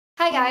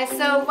Hi guys,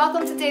 so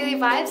welcome to Daily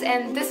Vibes,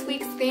 and this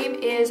week's theme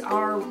is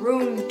our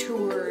room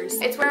tours.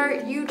 It's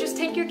where you just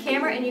take your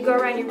camera and you go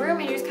around your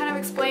room and you just kind of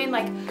explain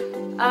like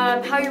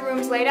how your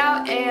room's laid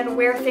out and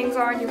where things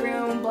are in your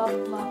room, blah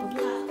blah blah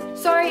blah.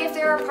 Sorry if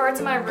there are parts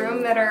of my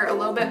room that are a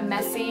little bit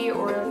messy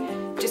or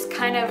just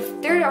kind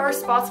of, there are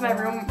spots in my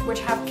room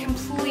which have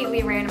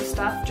completely random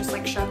stuff just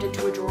like shoved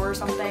into a drawer or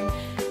something.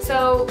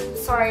 So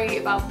sorry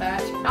about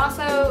that. And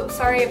also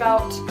sorry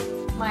about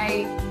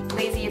my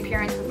lazy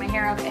appearance with my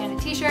hair up and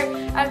a t-shirt.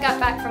 I just got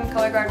back from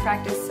color guard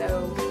practice,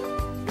 so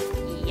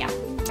yeah.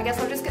 I guess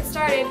I'll just get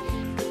started.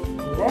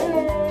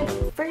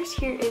 First,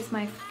 here is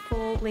my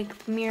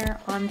full-length mirror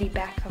on the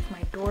back of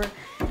my door.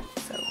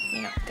 So,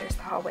 you know, there's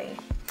the hallway.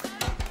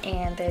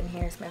 And then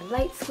here's my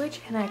light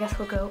switch, and I guess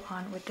we'll go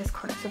on with this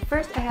corner. So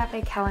first I have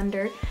a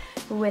calendar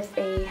with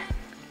a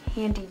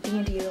handy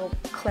dandy little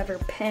clever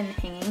pen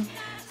hanging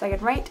so I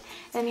can write.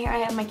 And here I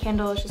have my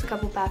candles, just a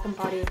couple Bath and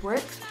Body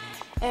Works.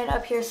 And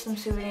up here's some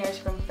souvenirs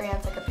from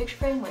France, like a picture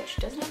frame, which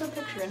doesn't have a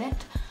picture in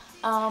it,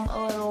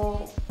 a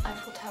little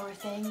Eiffel Tower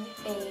thing,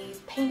 a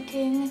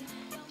painting,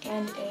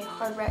 and a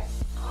Hard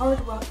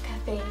Rock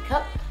Cafe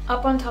cup.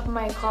 Up on top of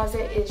my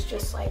closet is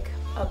just like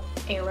a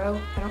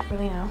arrow, I don't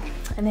really know.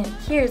 And then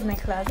here's my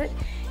closet,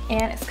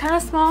 and it's kind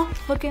of small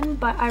looking,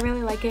 but I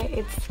really like it.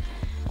 It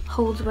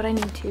holds what I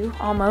need to,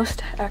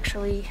 almost,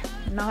 actually,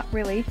 not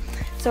really.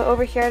 So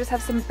over here I just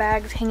have some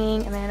bags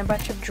hanging, and then a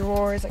bunch of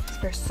drawers, like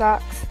for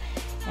socks,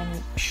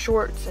 and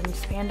shorts and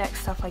spandex,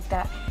 stuff like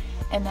that.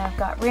 And then I've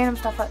got random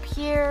stuff up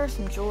here,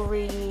 some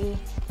jewelry,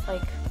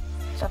 like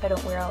stuff I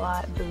don't wear a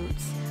lot,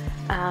 boots,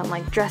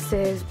 like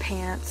dresses,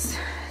 pants,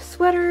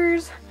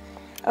 sweaters.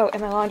 Oh,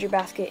 and my laundry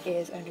basket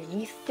is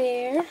underneath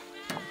there.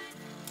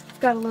 I've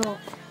got a little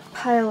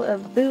pile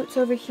of boots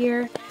over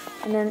here,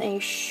 and then a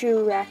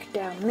shoe rack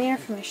down there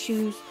for my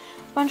shoes.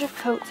 A bunch of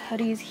coats,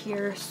 hoodies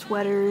here,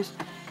 sweaters,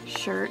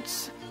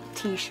 shirts,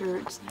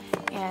 t-shirts,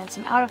 and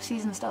some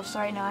out-of-season stuff. So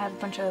right now I have a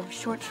bunch of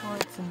short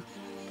shorts and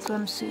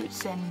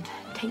swimsuits and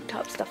tank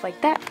top stuff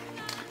like that.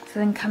 So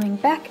then coming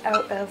back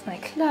out of my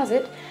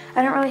closet,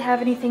 I don't really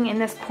have anything in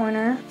this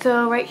corner.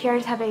 So right here I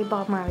just have a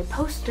Bob Marley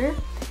poster.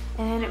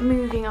 And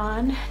moving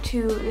on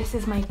to, this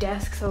is my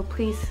desk, so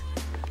please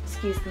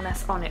excuse the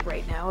mess on it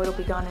right now. It'll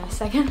be gone in a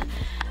second.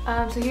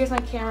 So here's my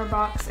camera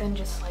box, and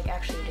just like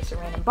actually just a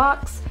random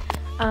box.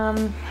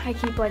 I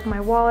keep like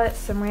my wallet,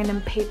 some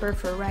random paper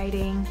for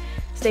writing,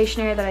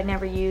 stationery that I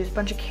never use, a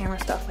bunch of camera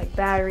stuff like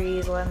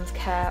batteries, lens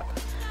cap.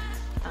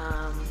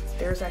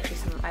 There's actually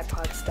some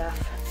iPod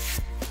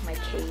stuff, my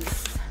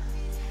case,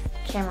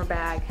 camera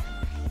bag.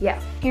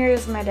 Yeah,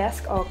 here's my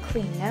desk all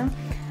clean now.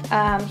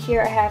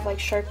 Here I have like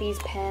Sharpies,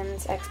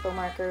 pens, Expo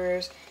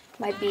markers,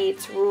 my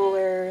beads,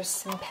 rulers,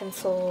 some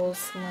pencils,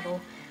 some little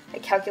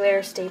like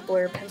calculator,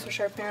 stapler, pencil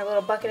sharpener, a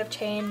little bucket of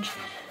change,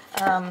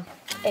 a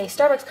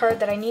Starbucks card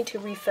that I need to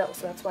refill,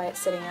 so that's why it's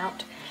sitting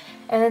out.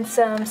 And then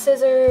some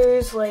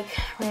scissors, like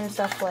random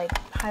stuff like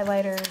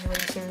highlighters,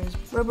 erasers,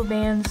 rubber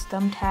bands,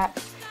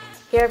 thumbtacks.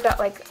 Here I've got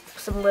like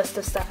some list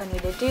of stuff I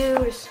need to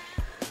do, just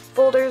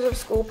folders of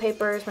school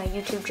papers, my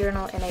YouTube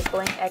journal, and a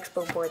blank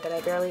Expo board that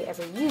I barely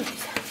ever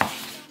use.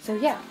 So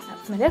yeah,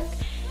 that's my desk.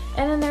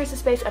 And then there's a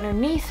space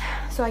underneath,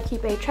 so I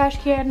keep a trash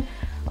can,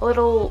 a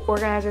little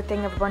organizer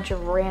thing of a bunch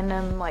of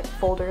random like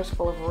folders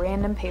full of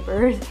random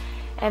papers.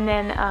 And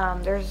then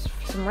there's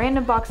some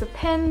random box of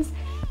pens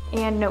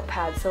and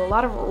notepads, so a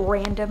lot of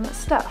random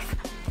stuff.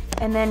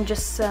 And then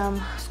just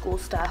some school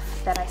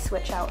stuff that I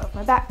switch out of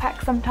my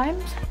backpack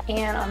sometimes.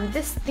 And on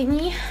this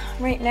thingy,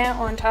 right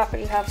now on top I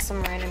just have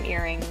some random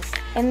earrings.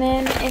 And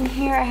then in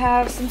here I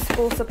have some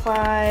school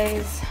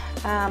supplies,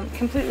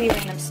 completely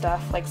random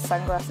stuff like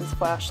sunglasses,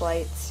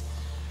 flashlights,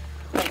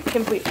 like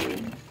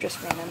completely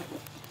just random.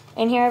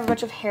 And here I have a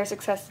bunch of hair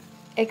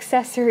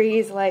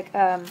accessories like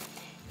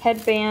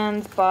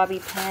headbands,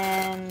 bobby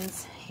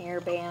pins, hair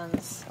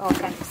bands, all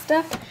kinds of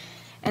stuff.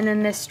 And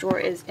then this drawer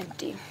is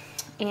empty.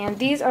 And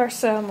these are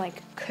some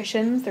like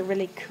cushions, they're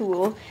really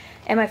cool.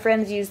 And my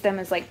friends use them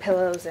as like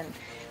pillows and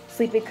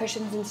sleepy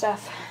cushions and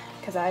stuff,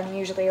 because I'm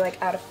usually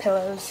like out of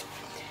pillows.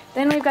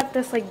 Then we've got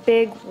this like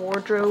big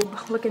wardrobe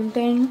looking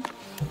thing.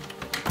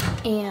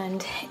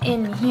 And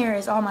in here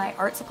is all my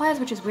art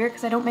supplies, which is weird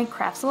because I don't make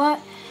crafts a lot.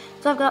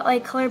 So I've got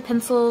like colored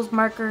pencils,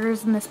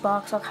 markers in this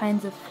box, all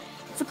kinds of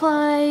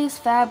supplies,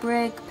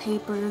 fabric,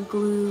 paper,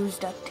 glues,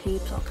 duct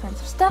tapes, all kinds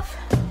of stuff.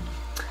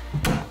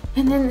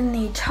 And then in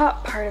the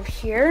top part of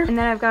here, and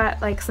then I've got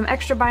like some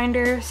extra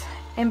binders,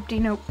 empty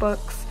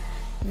notebooks,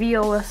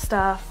 viola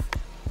stuff,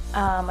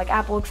 like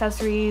Apple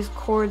accessories,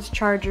 cords,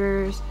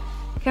 chargers,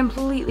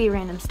 completely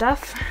random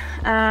stuff,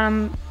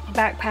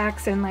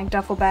 backpacks and like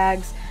duffel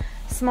bags,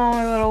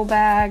 smaller little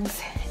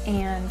bags,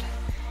 and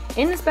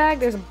in this bag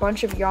there's a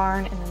bunch of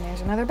yarn, and then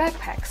there's another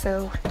backpack.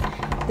 So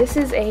this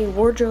is a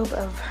wardrobe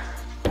of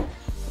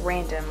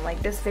random.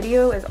 Like this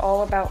video is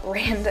all about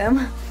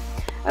random.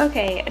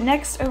 Okay,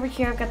 next over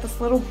here I've got this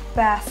little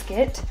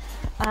basket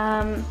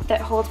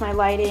that holds my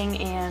lighting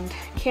and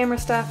camera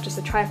stuff, just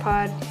a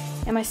tripod,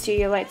 and my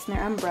studio lights and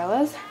their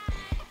umbrellas.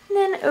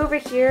 And then over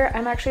here,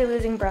 I'm actually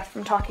losing breath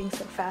from talking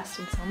so fast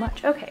and so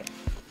much. Okay,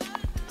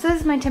 so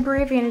this is my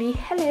temporary vanity.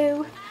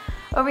 Hello.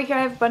 Over here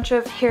I have a bunch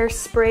of hair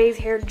sprays,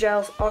 hair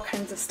gels, all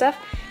kinds of stuff.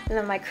 And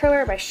then my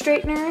curler, my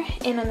straightener,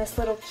 and on this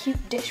little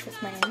cute dish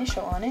with my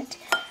initial on it.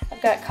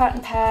 I've got cotton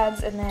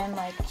pads and then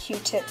like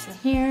Q-tips in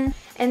here.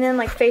 And then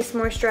like face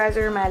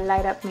moisturizer, my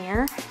light up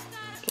mirror,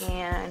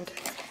 and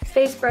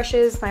face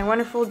brushes, my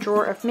wonderful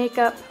drawer of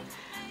makeup.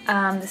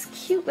 This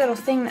cute little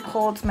thing that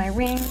holds my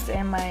rings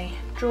and my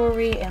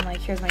jewelry, and like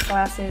here's my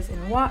glasses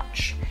and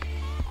watch.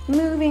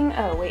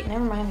 Oh wait,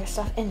 never mind, there's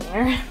stuff in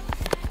there.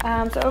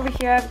 So over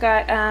here I've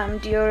got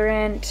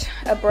deodorant,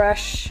 a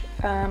brush,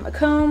 a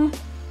comb,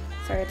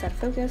 sorry it's out of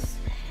focus,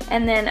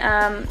 and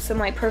then some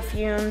like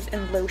perfumes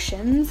and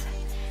lotions.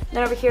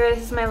 Then over here,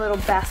 this is my little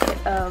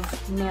basket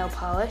of nail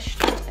polish,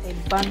 just a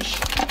bunch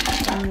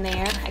in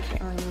there. I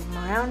can't really move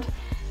them around.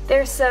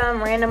 There's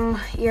some random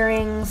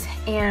earrings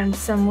and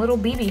some little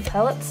BB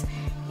pellets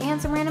and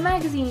some random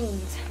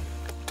magazines.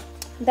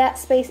 That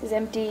space is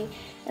empty,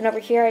 and over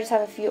here I just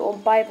have a few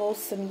old Bibles,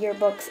 some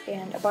yearbooks,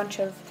 and a bunch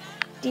of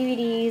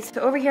DVDs.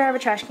 So over here I have a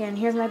trash can.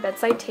 Here's my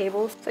bedside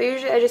table. So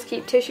usually I just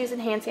keep tissues and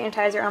hand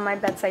sanitizer on my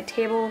bedside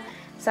table.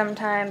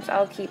 Sometimes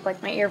I'll keep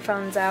like my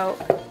earphones out.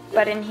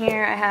 But in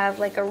here I have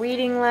like a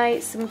reading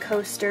light, some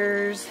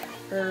coasters,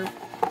 or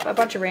a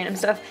bunch of random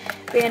stuff.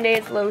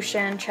 Band-Aids,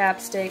 lotion,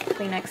 chapstick,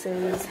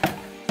 Kleenexes,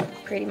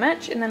 pretty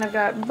much. And then I've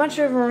got a bunch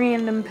of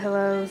random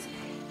pillows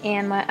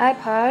and my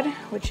iPod,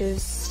 which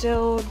is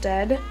still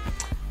dead.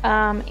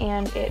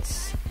 And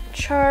it's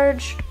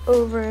charged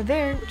over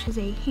there, which is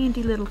a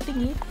handy little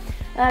thingy.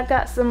 And I've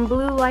got some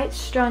blue lights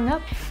strung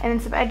up, and then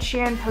some Ed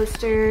Sheeran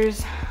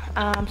posters,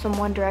 some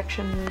One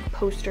Direction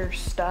poster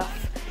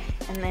stuff,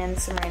 and then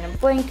some random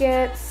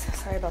blankets.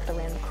 Sorry about the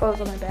random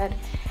clothes on my bed.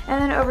 And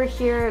then over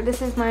here,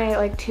 this is my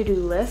like to-do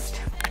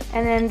list.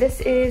 And then this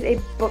is a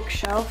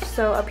bookshelf.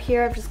 So up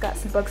here I've just got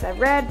some books I've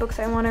read, books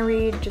I want to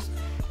read, just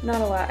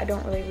not a lot. I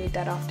don't really read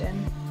that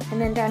often.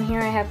 And then down here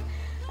I have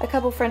a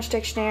couple French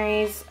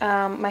dictionaries,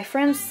 my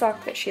friend's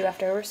sock that she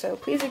left over, so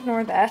please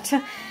ignore that.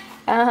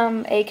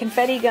 A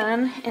confetti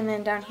gun, and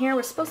then down here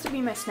was supposed to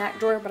be my snack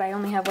drawer, but I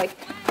only have like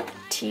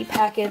tea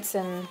packets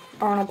and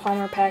Arnold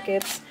Palmer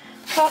packets,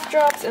 cough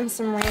drops, and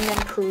some random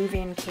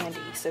Peruvian candy,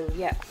 so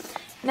yeah.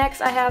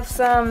 Next I have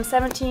some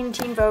 17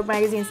 Teen Vogue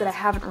magazines that I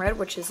haven't read,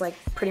 which is like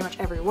pretty much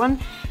every one,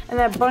 and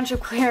then a bunch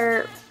of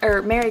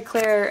Mary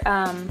Claire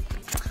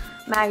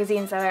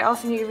magazines that I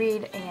also need to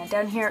read, and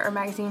down here are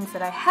magazines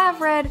that I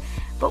have read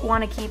but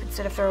want to keep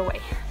instead of throw away.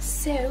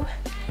 So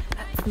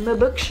that's the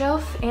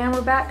bookshelf, and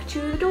we're back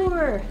to the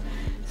door.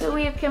 So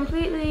we have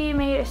completely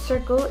made a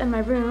circle in my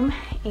room,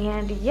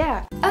 and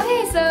yeah.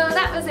 Okay, so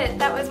that was it.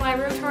 That was my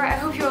room tour. I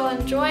hope you all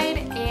enjoyed,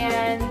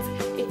 and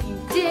if you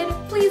did,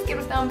 please give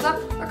a thumbs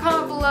up or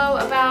comment below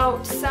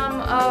about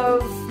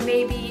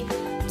maybe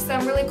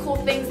some really cool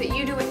things that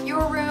you do with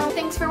your room.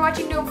 Thanks for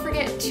watching. Don't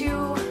forget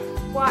to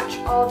watch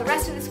all the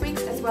rest of this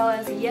week's as well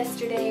as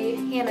yesterday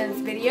Hannah's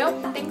video.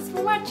 Thanks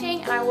for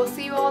watching, and I will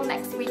see you all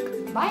next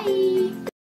week. Bye!